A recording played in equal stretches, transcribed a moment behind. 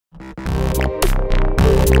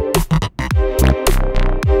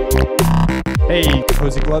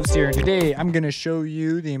Cozy Gloves here, and today I'm going to show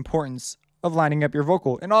you the importance of lining up your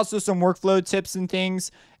vocal and also some workflow tips and things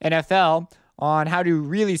in FL on how to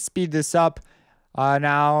really speed this up.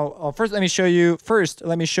 First let me show you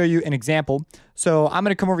an example. So I'm going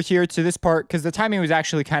to come over here to this part because the timing was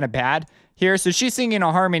actually kind of bad here. So she's singing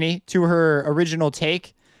a harmony to her original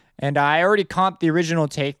take, and I already comped the original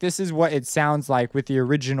take. This is what it sounds like with the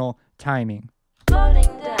original timing.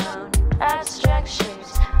 Floating down, abstract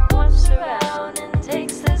shapes, whoops around and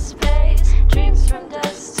takes the space. Dreams from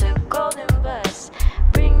dust to golden bust,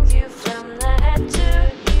 brings you from the head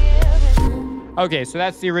to here. Okay, so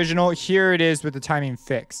that's the original. Here it is with the timing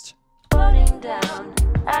fixed. Floating down,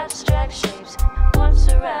 abstract shapes, whoops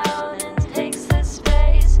around and takes the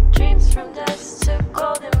space. Dreams from dust to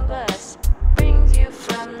golden bust, brings you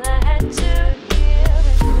from the head to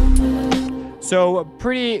here. So a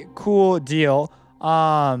pretty cool deal.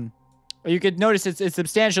 You could notice it's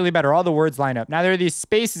substantially better. All the words line up. Now there are these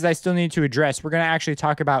spaces I still need to address. We're going to actually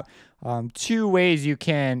talk about two ways you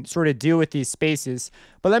can sort of deal with these spaces.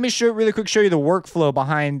 But let me really quick show you the workflow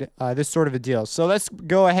behind this sort of a deal. So let's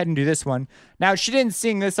go ahead and do this one. Now she didn't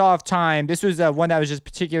sing this off time. This was one that was just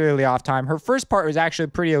particularly off time. Her first part was actually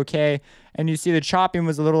pretty okay. And you see the chopping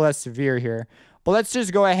was a little less severe here. But let's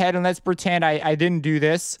just go ahead and let's pretend I didn't do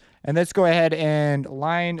this. And let's go ahead and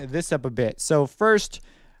line this up a bit. So first,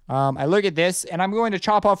 I look at this, and I'm going to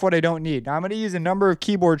chop off what I don't need. Now, I'm going to use a number of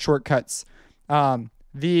keyboard shortcuts. What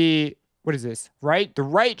is this? The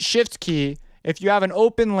right shift key, if you have an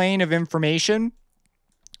open lane of information,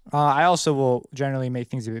 I also will generally make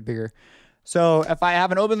things a bit bigger. So if I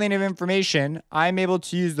have an open lane of information, I'm able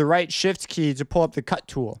to use the right shift key to pull up the cut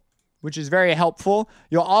tool, which is very helpful.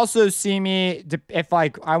 You'll also see me, if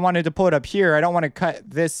I wanted to pull it up here, I don't want to cut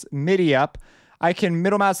this MIDI up. I can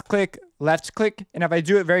middle mouse click, left click, and if I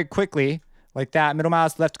do it very quickly, like that, middle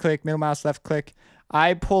mouse, left click, middle mouse, left click,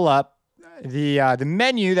 I pull up the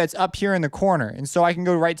menu that's up here in the corner. And so I can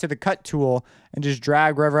go right to the cut tool and just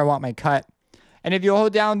drag wherever I want my cut. And if you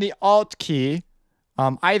hold down the Alt key,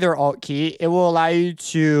 either Alt key, it will allow you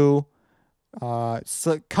to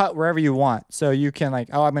cut wherever you want. So you can I'm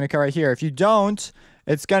going to cut right here. If you don't,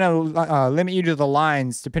 it's going to limit you to the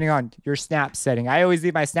lines depending on your snap setting. I always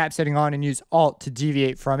leave my snap setting on and use Alt to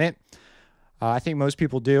deviate from it. I think most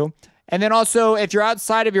people do. And then also, if you're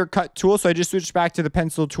outside of your cut tool, so I just switched back to the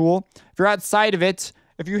pencil tool. If you're outside of it,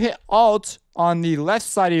 if you hit Alt on the left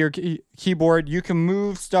side of your keyboard, you can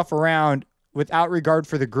move stuff around without regard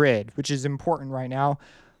for the grid, which is important right now.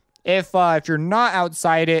 If you're not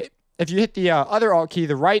outside it, if you hit the other Alt key,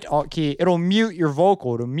 the right Alt key, it'll mute your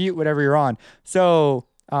vocal. It'll mute whatever you're on. So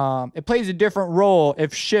it plays a different role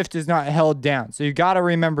if Shift is not held down. So you got to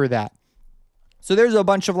remember that. So there's a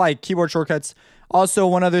bunch of keyboard shortcuts. Also,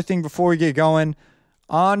 one other thing before we get going.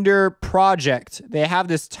 Under Project, they have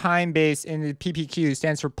this time base in the PPQ,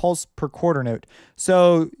 stands for pulse per quarter note.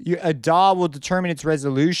 So a DAW will determine its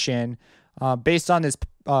resolution based on this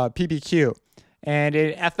PPQ. And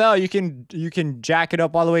in FL, you can jack it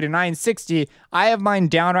up all the way to 960. I have mine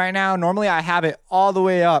down right now. Normally, I have it all the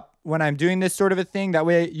way up when I'm doing this sort of a thing. That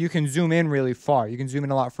way, you can zoom in really far. You can zoom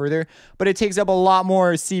in a lot further. But it takes up a lot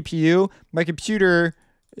more CPU. My computer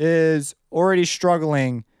is already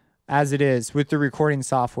struggling as it is with the recording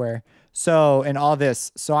software. And all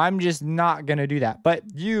this. So I'm just not going to do that. But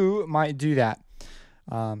you might do that.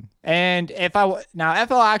 And now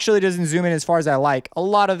FL actually doesn't zoom in as far as I like. A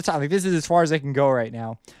lot of the time, this is as far as I can go right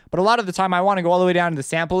now. But a lot of the time I want to go all the way down to the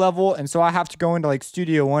sample level. And so I have to go into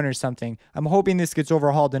Studio One or something. I'm hoping this gets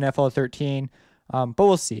overhauled in FL 13. But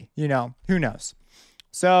we'll see, who knows?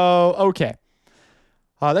 So, okay.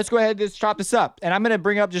 Let's go ahead and chop this up. And I'm going to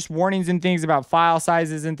bring up just warnings and things about file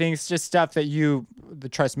sizes and things, just stuff that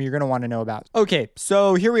trust me, you're going to want to know about. Okay,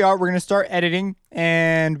 so here we are. We're going to start editing,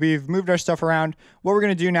 and we've moved our stuff around. What we're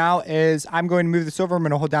going to do now is I'm going to move this over. I'm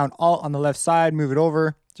going to hold down Alt on the left side, move it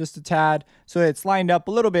over just a tad so it's lined up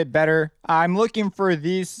a little bit better. I'm looking for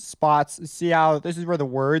these spots. See how this is where the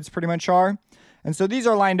words pretty much are. And so these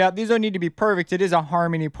are lined up. These don't need to be perfect. It is a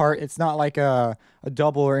harmony part. It's not like a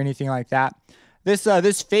double or anything like that.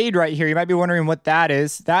 This fade right here, you might be wondering what that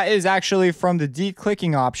is. That is actually from the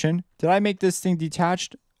declicking option. Did I make this thing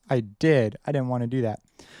detached? I did. I didn't want to do that.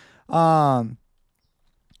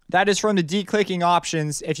 That is from the declicking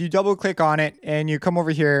options. If you double click on it and you come over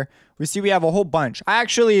here, we see we have a whole bunch. I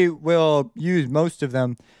actually will use most of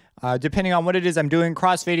them depending on what it is I'm doing.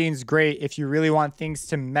 Crossfading is great if you really want things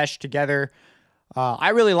to mesh together. I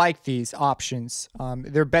really like these options.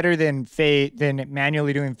 They're better than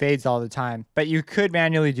manually doing fades all the time, but you could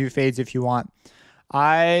manually do fades if you want.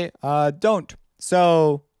 I don't.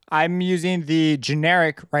 So I'm using the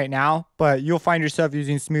generic right now, but you'll find yourself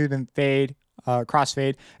using smooth and fade,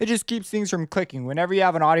 crossfade. It just keeps things from clicking. Whenever you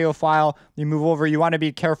have an audio file, you move over, you want to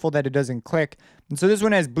be careful that it doesn't click. And so this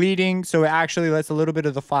one has bleeding, so it actually lets a little bit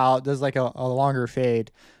of the file. It does like a longer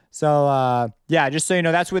fade. So yeah, just so you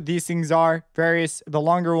know, that's what these things are. The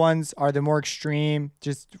longer ones are the more extreme,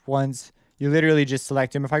 just ones you literally just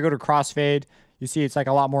select them. If I go to crossfade, you see it's like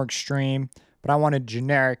a lot more extreme, but I want a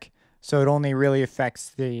generic, so it only really affects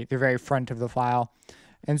the very front of the file.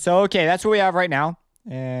 And so, okay, that's what we have right now.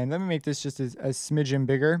 And let me make this just a smidgen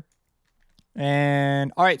bigger.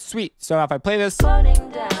 And all right, sweet. So if I play this, Floating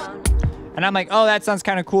down. and I'm like, oh, that sounds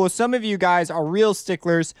kind of cool. Some of you guys are real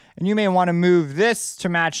sticklers, and you may want to move this to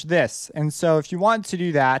match this. And so if you want to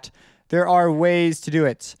do that, there are ways to do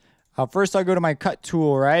it. First, I'll go to my cut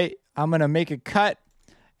tool, right? I'm going to make a cut,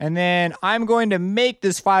 and then I'm going to make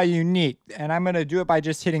this file unique, and I'm going to do it by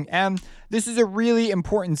just hitting M. This is a really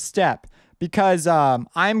important step because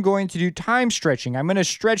I'm going to do time stretching. I'm going to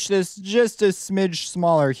stretch this just a smidge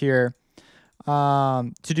smaller here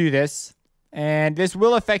to do this. And this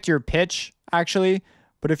will affect your pitch, actually.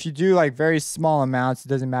 But if you do like very small amounts, it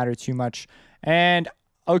doesn't matter too much. And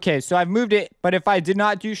okay, so I've moved it. But if I did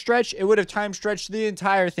not do stretch, it would have time stretched the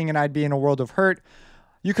entire thing and I'd be in a world of hurt.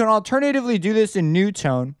 You can alternatively do this in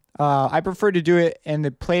NuTone. I prefer to do it in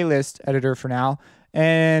the playlist editor for now.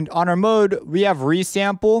 And on our mode, we have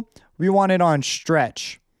resample. We want it on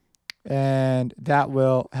stretch. And that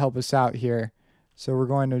will help us out here. So we're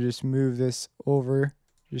going to just move this over.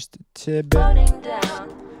 Just a tidbit.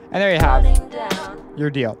 And there you have your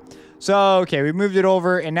deal. So, okay, we moved it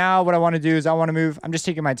over. And now what I want to do is I'm just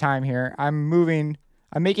taking my time here. I'm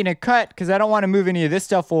making a cut because I don't want to move any of this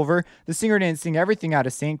stuff over. The singer didn't sing everything out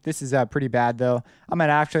of sync. This is pretty bad, though. I'm going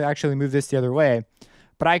to actually move this the other way.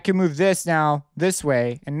 But I can move this now this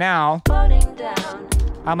way. And now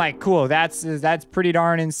I'm like, cool, that's pretty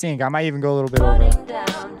darn in sync. I might even go a little bit over.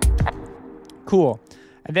 Cool.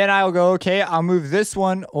 And then I'll go, okay, I'll move this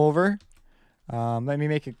one over. Let me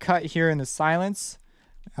make a cut here in the silence.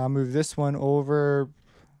 I'll move this one over.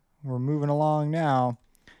 We're moving along now.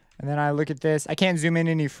 And then I look at this. I can't zoom in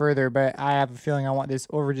any further, but I have a feeling I want this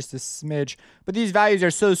over just a smidge. But these values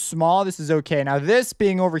are so small, this is okay. Now this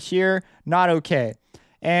being over here, not okay.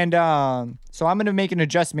 And so I'm going to make an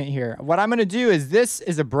adjustment here. What I'm going to do is this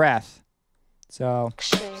is a breath. So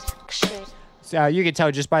you can tell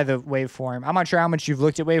just by the waveform. I'm not sure how much you've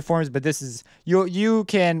looked at waveforms, but this is, you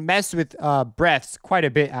can mess with breaths quite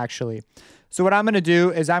a bit, actually. So what I'm going to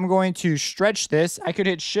do is I'm going to stretch this. I could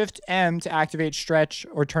hit Shift M to activate stretch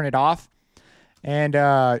or turn it off. And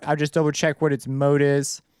I'll just double check what its mode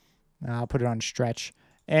is. I'll put it on stretch.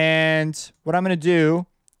 And what I'm going to do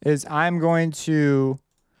is I'm going to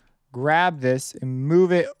grab this and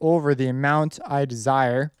move it over the amount I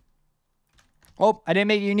desire. Oh, I didn't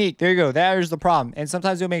make it unique. There you go. There's the problem. And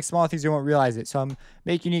sometimes you'll make small things, you won't realize it. So I'm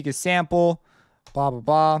make unique a sample, blah, blah,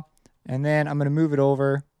 blah. And then I'm going to move it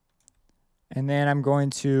over. And then I'm going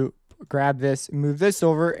to grab this and move this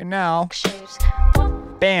over. And now,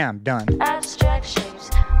 bam, done.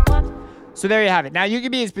 So there you have it. Now you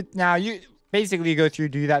can be basically go through,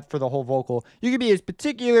 do that for the whole vocal. You can be as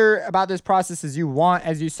particular about this process as you want.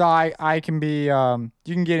 As you saw, I can be,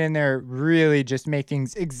 you can get in there, really just make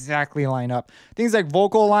things exactly line up. Things like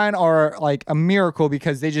vocal line are like a miracle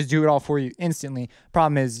because they just do it all for you instantly.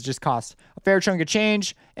 Problem is, it just costs a fair chunk of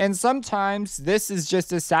change. And sometimes this is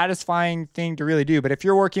just a satisfying thing to really do. But if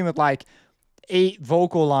you're working with like 8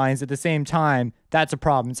 vocal lines at the same time, that's a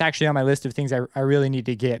problem. It's actually on my list of things I really need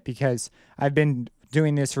to get because I've been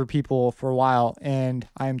doing this for people for a while and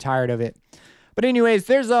I am tired of it. But anyways,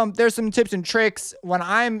 there's some tips and tricks. When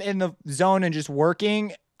I'm in the zone and just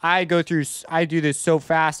working, I do this so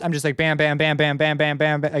fast. I'm just like bam, bam, bam, bam, bam, bam,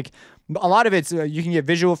 bam. Like a lot of it's you can get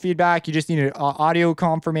visual feedback. You just need an audio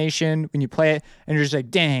confirmation when you play it, and you're just like,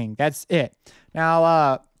 dang, that's it.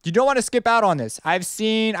 Now, you don't want to skip out on this. I've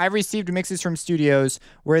received mixes from studios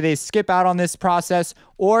where they skip out on this process,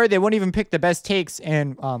 or they won't even pick the best takes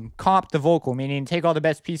and comp the vocal, meaning take all the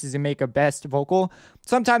best pieces and make a best vocal.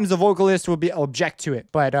 Sometimes the vocalist will object to it,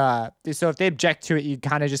 but so if they object to it, you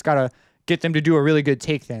kind of just gotta get them to do a really good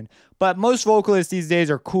take then. But most vocalists these days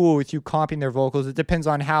are cool with you comping their vocals. It depends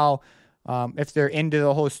on how, if they're into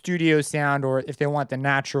the whole studio sound or if they want the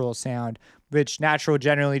natural sound, which natural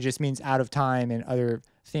generally just means out of time and other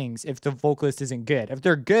things if the vocalist isn't good. If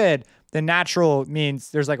they're good, the natural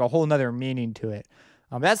means there's like a whole nother meaning to it.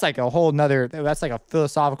 That's like a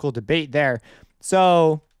philosophical debate there.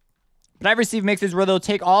 So, but I've received mixes where they'll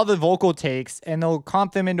take all the vocal takes and they'll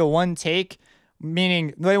comp them into one take,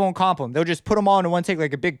 meaning they won't comp them. They'll just put them all into one take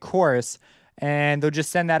like a big chorus. and they'll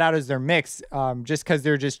just send that out as their mix, just because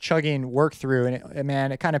they're just chugging work through, and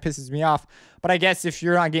man, it kind of pisses me off. But I guess if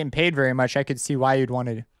you're not getting paid very much, I could see why you'd want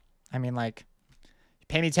to. I mean, like,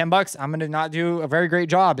 pay me $10, I'm gonna not do a very great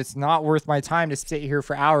job. It's not worth my time to sit here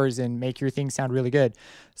for hours and make your thing sound really good.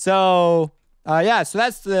 So yeah, so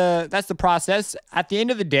that's the process. At the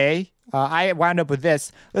end of the day, I wound up with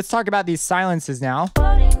this. Let's talk about these silences now.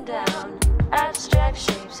 Floating down, abstract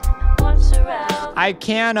shapes once around. I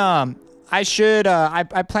can I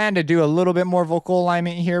plan to do a little bit more vocal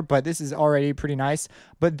alignment here, but this is already pretty nice.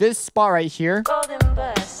 But this spot right here, Golden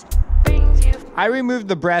bus brings you I removed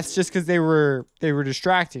the breaths just because they were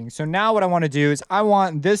distracting. So now what I want to do is I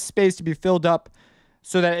want this space to be filled up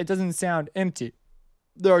so that it doesn't sound empty.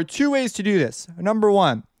 There are two ways to do this. Number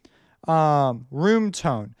one, room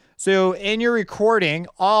tone. So in your recording,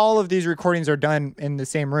 all of these recordings are done in the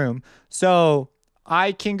same room. So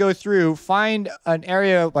I can go through, find an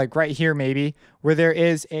area like right here maybe, where there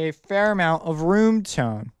is a fair amount of room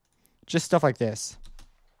tone. Just stuff like this.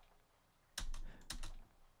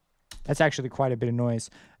 That's actually quite a bit of noise.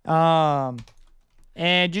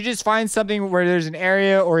 And you just find something where there's an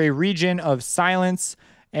area or a region of silence,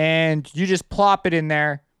 and you just plop it in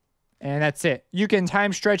there, and that's it. You can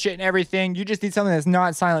time stretch it and everything. You just need something that's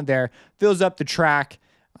not silent there. Fills up the track.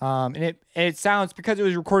 And it sounds, because it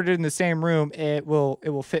was recorded in the same room, it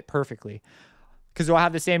will fit perfectly. Because it will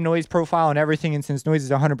have the same noise profile and everything, and since noise is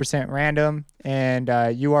 100% random,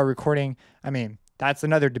 and you are recording, I mean, that's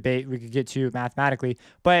another debate we could get to mathematically.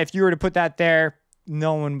 But if you were to put that there,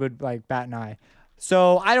 no one would like bat an eye.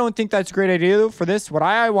 So I don't think that's a great idea for this. What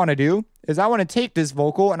I want to do is I want to take this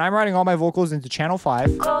vocal, and I'm writing all my vocals into channel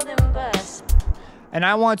 5. golden bus. And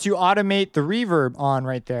I want to automate the reverb on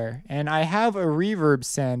right there. And I have a reverb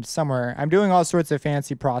send somewhere. I'm doing all sorts of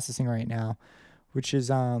fancy processing right now, which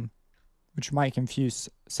might confuse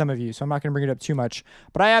some of you. So I'm not going to bring it up too much.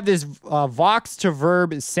 But I have this Vox to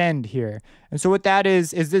verb send here. And so what that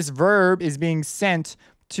is this verb is being sent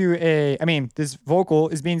to this vocal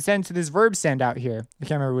is being sent to this verb send out here. I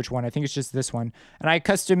can't remember which one. I think it's just this one. And I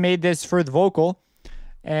custom made this for the vocal.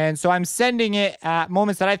 And so I'm sending it at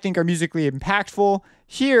moments that I think are musically impactful.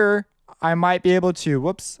 Here, I might be able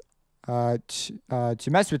to,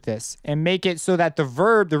 to mess with this and make it so that the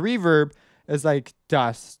reverb is like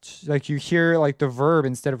dust. Like you hear like the verb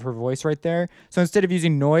instead of her voice right there. So instead of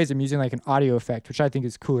using noise, I'm using like an audio effect, which I think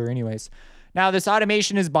is cooler anyways. Now this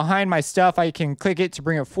automation is behind my stuff. I can click it to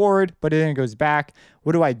bring it forward, but then it goes back.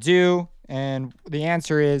 What do I do? And the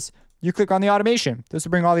answer is you click on the automation. This will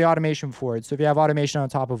bring all the automation forward. So if you have automation on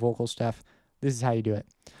top of vocal stuff, this is how you do it.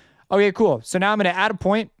 Okay, cool. So now I'm going to add a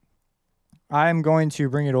point. I'm going to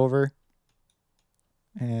bring it over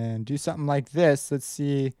and do something like this. Let's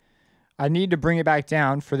see. I need to bring it back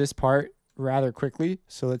down for this part rather quickly.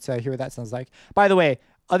 So let's hear what that sounds like. By the way,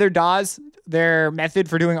 other DAWs, their method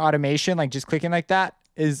for doing automation, like just clicking like that,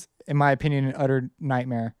 is, in my opinion, an utter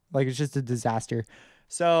nightmare. Like it's just a disaster.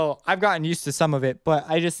 So I've gotten used to some of it, but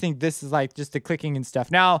I just think this is like just the clicking and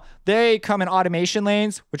stuff. Now, they come in automation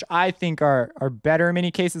lanes, which I think are better in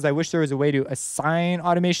many cases. I wish there was a way to assign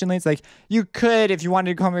automation lanes. Like you could, if you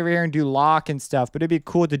wanted to come over here and do lock and stuff, but it'd be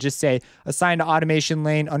cool to just say assign to automation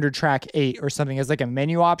lane under track 8 or something as like a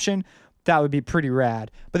menu option. That would be pretty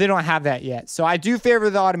rad, but they don't have that yet. So I do favor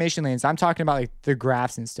the automation lanes. I'm talking about like the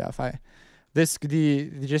graphs and stuff. Just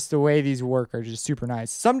the way these work are just super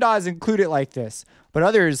nice. Some DAWs include it like this, but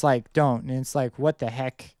others like don't. And it's like, what the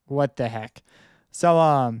heck? What the heck?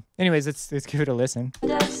 So, anyways, let's give it a listen.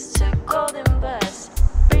 Dust to golden bus.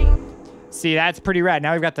 Bring See, that's pretty rad.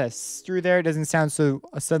 Now we've got this through there. It doesn't sound so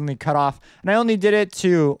suddenly cut off. And I only did it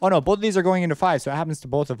to, oh no, both of these are going into 5. So it happens to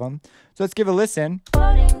both of them. So let's give it a listen.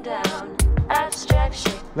 floating down, abstract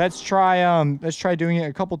shape. Let's try doing it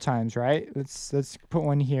a couple times, right? Let's put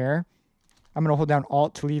one here. I'm going to hold down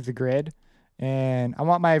Alt to leave the grid. And I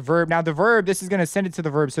want my verb. Now the verb, this is going to send it to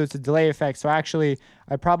the verb, so it's a delay effect. So actually,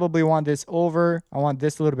 I probably want this over. I want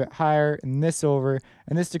this a little bit higher, and this over,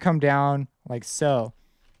 and this to come down like so.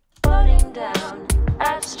 Floating down,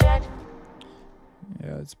 abstract.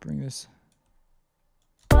 Yeah, let's bring this.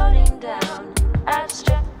 Floating down,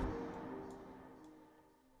 abstract.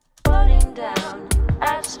 Floating down,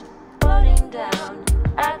 abstract. Floating down,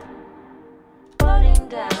 floating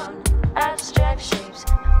down, abstract shapes.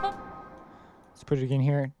 Let's put it again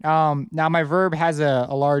here. Now my verb has a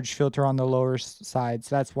large filter on the lower side,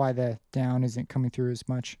 so that's why the down isn't coming through as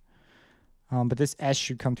much. But this S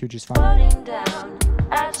should come through just fine. Floating down,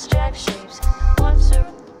 abstract shapes. Once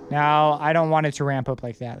Now I don't want it to ramp up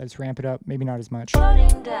like that. Let's ramp it up, maybe not as much.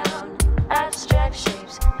 floating down, abstract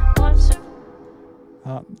shapes. Once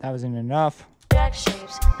That wasn't enough. abstract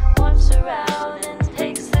shapes. Once around.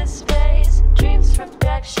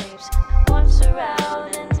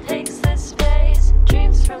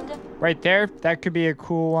 right there. That could be a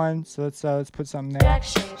cool one. So let's put something there. Jack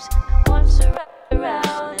shapes once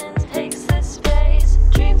around and takes the space.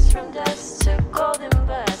 Dreams from dust to golden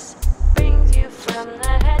bus. Brings you from the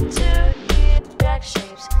head to heel. Jack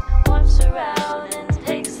shapes once around and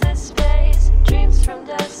takes the space. Dreams from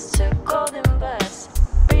dust to golden bus.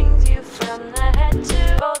 Brings you from the head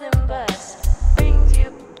to golden bus. Brings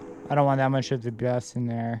you I don't want that much of the bus in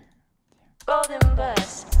there. golden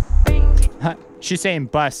bus. Brings you She's saying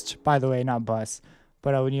bust, by the way, not bus.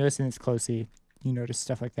 But when you listen to this closely, you notice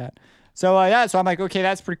stuff like that. So yeah, so I'm like, okay,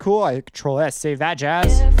 that's pretty cool. I Control S, save that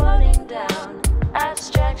jazz. floating down.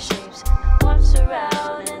 Abstract shapes once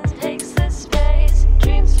around and takes the space.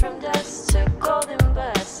 Dreams from dust to golden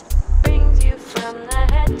bus. Brings you from the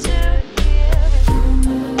head to heel.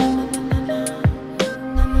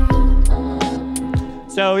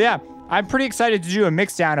 So yeah, I'm pretty excited to do a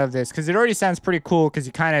mix down of this because it already sounds pretty cool because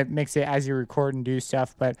you kind of mix it as you record and do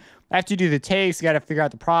stuff. But after you do the takes, you got to figure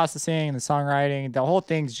out the processing and the songwriting. The whole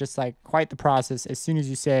thing's just like quite the process as soon as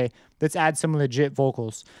you say, let's add some legit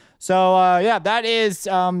vocals. So yeah, that is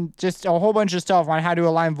just a whole bunch of stuff on how to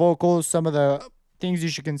align vocals, some of the things you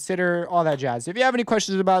should consider, all that jazz. If you have any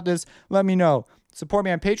questions about this, let me know. Support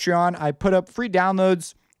me on Patreon. I put up free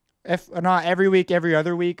downloads, if not every week, every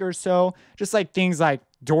other week or so. Just like things like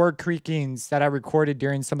door creakings that I recorded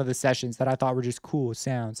during some of the sessions that I thought were just cool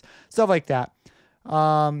sounds. Stuff like that.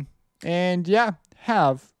 And yeah,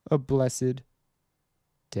 have a blessed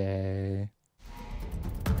day.